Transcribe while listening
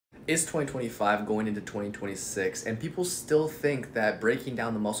It's 2025 going into 2026, and people still think that breaking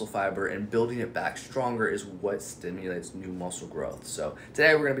down the muscle fiber and building it back stronger is what stimulates new muscle growth. So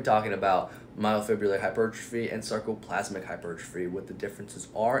today we're going to be talking about myofibril hypertrophy and sarcoplasmic hypertrophy, what the differences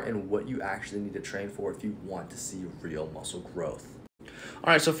are and what you actually need to train for if you want to see real muscle growth.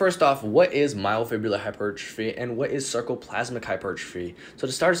 Alright, so first off, what is myofibril hypertrophy and what is sarcoplasmic hypertrophy? So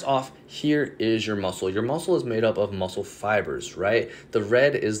to start us off, here is your muscle. Your muscle is made up of muscle fibers, right? The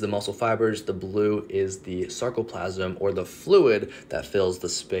red is the muscle fibers, the blue is the sarcoplasm or the fluid that fills the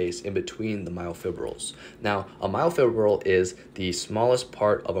space in between the myofibrils. Now, a myofibril is the smallest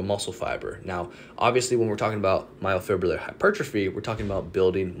part of a muscle fiber. Now, obviously when we're talking about myofibril hypertrophy, we're talking about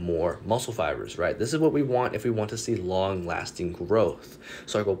building more muscle fibers, right? This is what we want if we want to see long-lasting growth.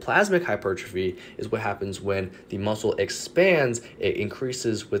 Sarcoplasmic hypertrophy is what happens when the muscle expands, it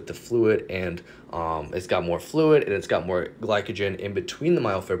increases with the fluid, and it's got more fluid and it's got more glycogen in between the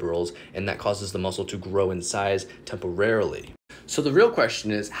myofibrils, and that causes the muscle to grow in size temporarily. So the real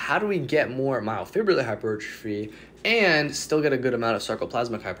question is, how do we get more myofibril hypertrophy and still get a good amount of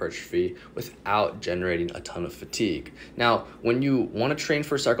sarcoplasmic hypertrophy without generating a ton of fatigue? Now, when you want to train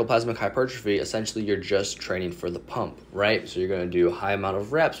for sarcoplasmic hypertrophy, essentially you're just training for the pump, right? So you're going to do a high amount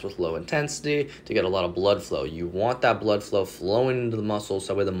of reps with low intensity to get a lot of blood flow. You want that blood flow flowing into the muscle so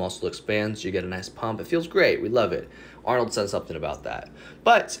that way the muscle expands, you get a nice pump. It feels great. We love it. Arnold said something about that.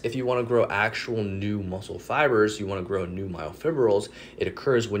 But if you want to grow actual new muscle fibers, you want to grow new myofibrils, it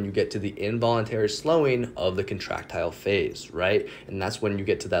occurs when you get to the involuntary slowing of the contractile phase, right? And that's when you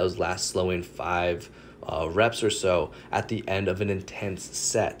get to those last slowing 5 reps or so at the end of an intense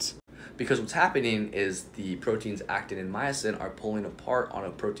set. Because what's happening is the proteins actin and myosin are pulling apart on a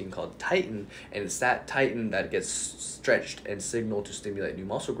protein called titin, and it's that titin that gets stretched and signaled to stimulate new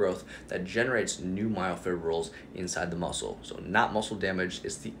muscle growth that generates new myofibrils inside the muscle. So not muscle damage,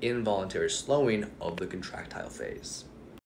 it's the involuntary slowing of the contractile phase.